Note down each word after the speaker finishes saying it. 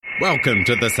Welcome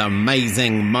to this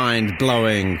amazing,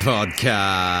 mind-blowing podcast.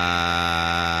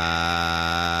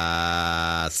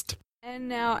 And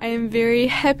now I am very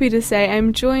happy to say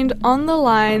I'm joined on the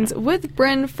lines with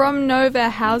Bryn from Nova.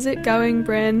 How's it going,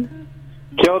 Bryn?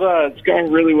 Kia ora, it's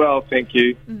going really well, thank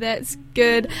you. That's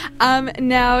good.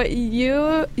 Now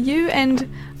you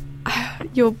and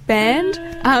your band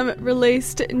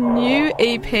released new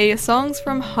EP, Songs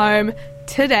from Home,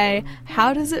 today.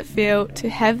 How does it feel to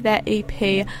have that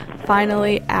EP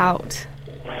finally out?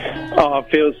 Oh,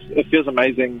 it feels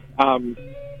amazing.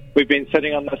 We've been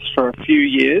sitting on this for a few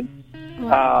years.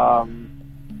 Wow.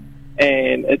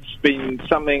 And it's been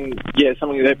something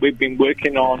that we've been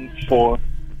working on for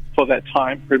that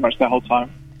time, pretty much the whole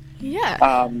time.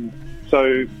 Yeah.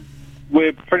 So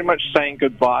we're pretty much saying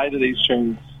goodbye to these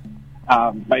tunes,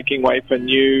 making way for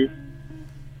new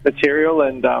material,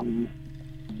 and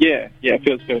it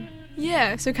feels good.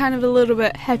 Yeah, so kind of a little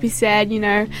bit happy, sad,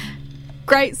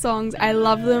 great songs, I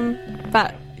love them,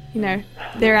 but,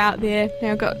 they're out there.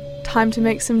 Now I've got time to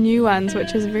make some new ones,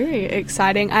 which is very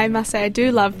exciting. I must say I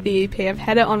do love the EP. I've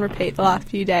had it on repeat the last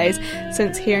few days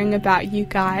since hearing about you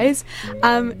guys.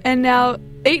 And now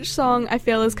each song I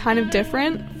feel is kind of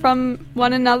different from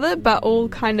one another, but all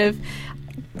kind of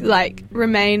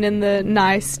remain in the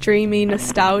nice, dreamy,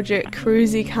 nostalgic,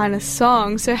 cruisy kind of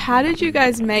song. So how did you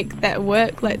guys make that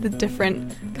work, the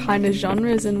different kind of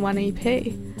genres in one EP?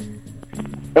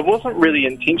 It wasn't really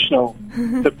intentional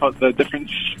to put the different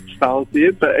styles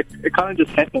there, but it kind of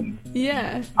just happened.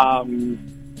 Yeah.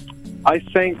 I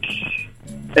think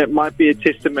it might be a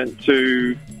testament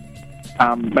to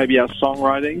maybe our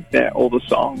songwriting, that all the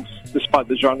songs, despite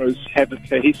the genres, have a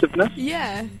cohesiveness.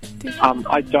 Yeah, definitely.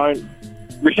 I don't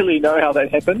really know how that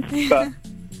happened, but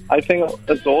I think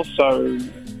it's also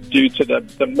due to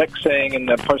the mixing and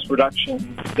the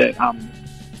post-production that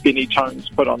Benny Tones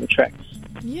put on the tracks.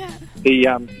 Yeah. He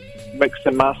mixed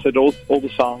and mastered all the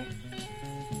songs,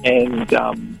 and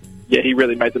he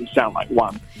really made them sound like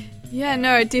one. Yeah,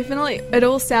 no, definitely. It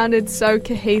all sounded so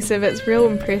cohesive. It's real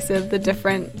impressive, the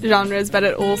different genres, but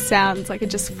it all sounds like it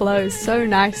just flows so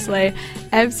nicely.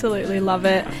 Absolutely love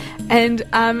it. And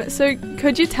so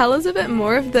could you tell us a bit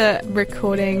more of the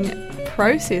recording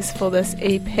process for this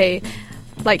EP?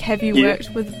 Have you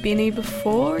worked with Benny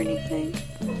before or anything?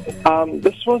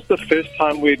 This was the first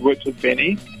time we'd worked with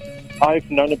Benny. I've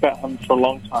known about him for a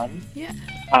long time. Yeah.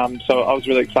 So I was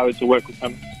really excited to work with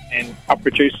him. And our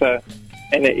producer,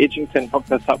 Anna Edgington,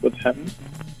 hooked us up with him.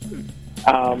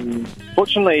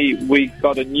 Fortunately, we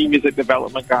got a new music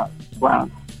development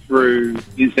grant through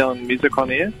New Zealand Music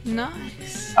on Air.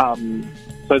 Nice.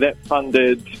 So that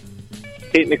funded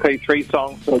technically 3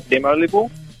 songs to a demo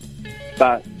level,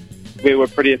 but we were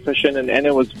pretty efficient, and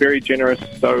Anna was very generous,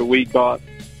 so we got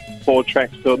 4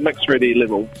 tracks to a mix-ready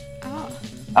level. Oh.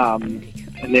 And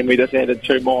then we just added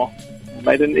 2 more and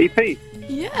made an EP.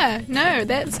 Yeah, no,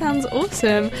 that sounds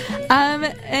awesome.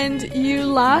 And you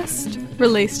last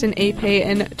released an EP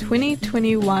in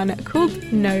 2021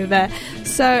 called Nova.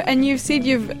 So, and you've said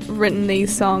you've written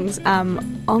these songs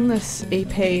on this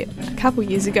EP a couple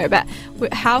years ago, but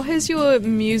how has your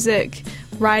music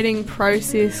writing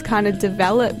process kind of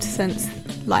developed since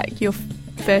your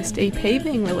first EP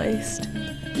being released?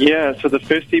 Yeah, so the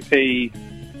first EP, we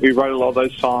wrote a lot of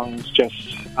those songs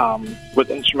just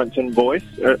with instruments and voice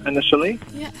initially.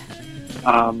 Yeah.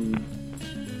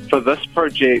 For this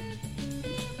project,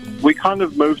 we kind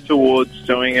of moved towards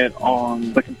doing it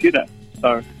on the computer,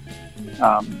 so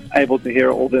able to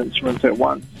hear all the instruments at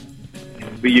once.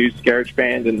 We used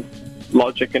GarageBand and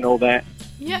Logic and all that.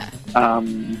 Yeah.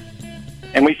 And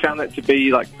we found that to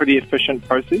be pretty efficient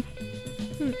process.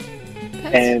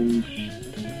 And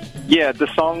the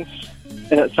songs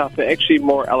in itself are actually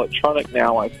more electronic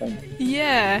now, I think.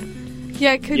 Yeah,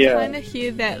 I could kind of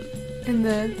hear that in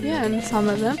some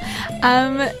of them.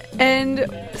 And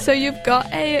so you've got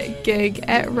a gig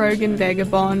at Rogan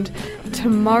Vagabond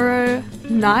tomorrow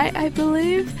night, I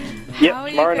believe.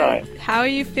 Tomorrow night. How are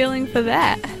you feeling for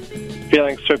that?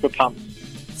 Feeling super pumped.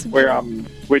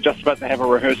 We're just about to have a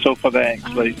rehearsal for that,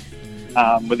 actually,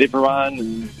 with everyone,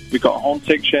 and we've got a horn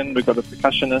section, we've got a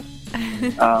percussionist.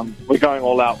 We're going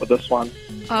all out with this one.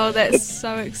 Oh, that's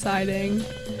so exciting.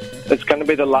 It's going to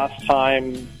be the last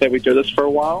time that we do this for a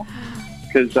while,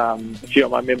 because a few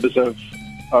of my members are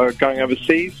going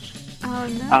overseas. Oh,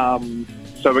 no.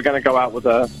 So we're going to go out with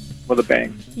a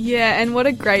bang. Yeah, and what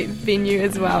a great venue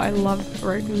as well. I love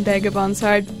Rogan Vagabond, so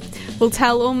I will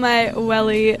tell all my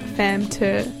Welly fam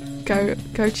to go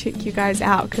check you guys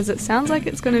out, because it sounds like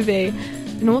it's going to be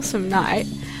an awesome night.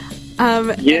 On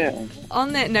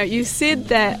that note, you said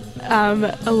that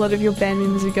a lot of your band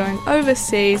members are going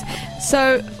overseas.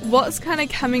 So what's kind of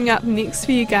coming up next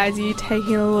for you guys? Are you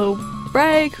taking a little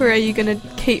break, or are you going to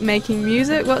keep making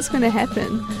music? What's going to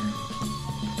happen?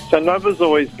 So Nova's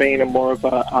always been more of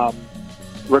a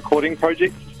recording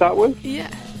project to start with. Yeah.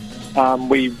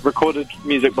 We recorded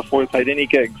music before we played any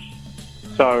gigs.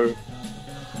 So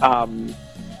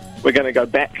we're going to go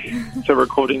back to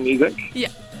recording music. Yeah.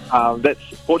 That's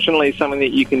fortunately something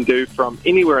that you can do from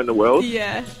anywhere in the world.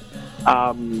 Yeah.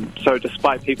 So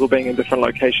despite people being in different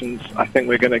locations, I think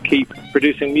we're going to keep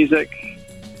producing music.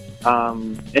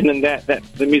 And then that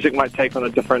the music might take on a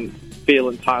different feel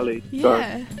entirely.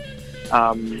 Yeah.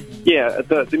 So,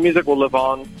 the music will live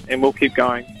on and we'll keep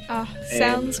going. Oh,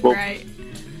 sounds great.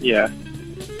 Yeah.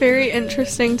 Very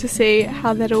interesting to see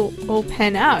how that'll all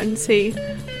pan out and see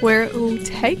where it will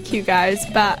take you guys,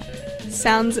 but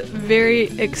sounds very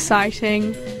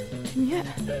exciting. And yeah,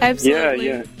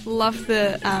 absolutely love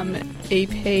the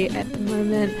EP at the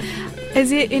moment. Is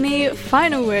there any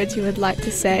final words you would like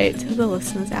to say to the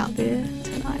listeners out there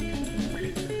tonight?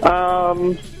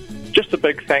 Just a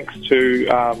big thanks to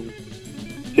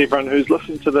everyone who's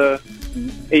listened to the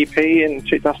EP and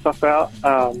checked our stuff out,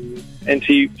 and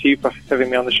to you for having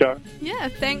me on the show. Yeah,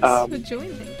 thanks for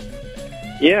joining.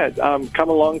 Yeah, come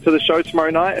along to the show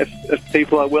tomorrow night if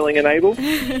people are willing and able.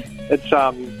 It's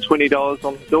 $20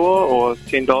 on the door, or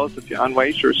 $10 if you're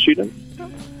unwaged or a student.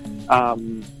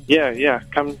 Come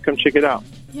check it out.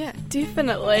 Yeah,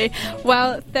 definitely.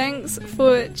 Well, thanks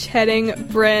for chatting,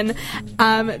 Bryn.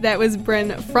 That was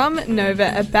Bryn from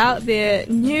Nova about their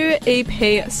new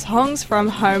EP, Songs From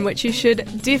Home, which you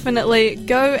should definitely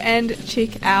go and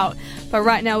check out. But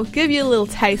right now, we'll give you a little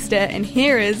taster, and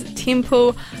here is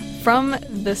Temple from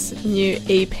this new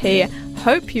EP.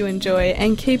 Hope you enjoy,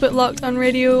 and keep it locked on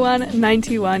Radio 1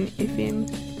 91 FM.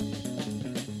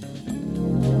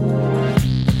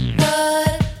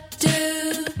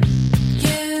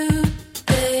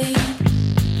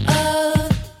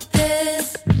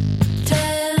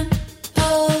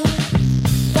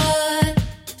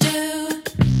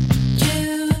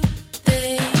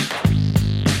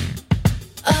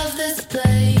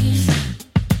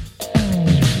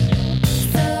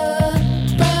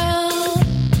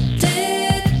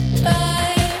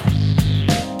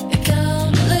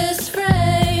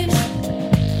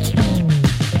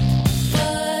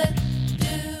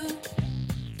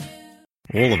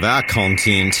 All of our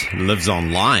content lives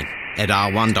online at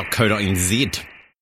r1.co.nz.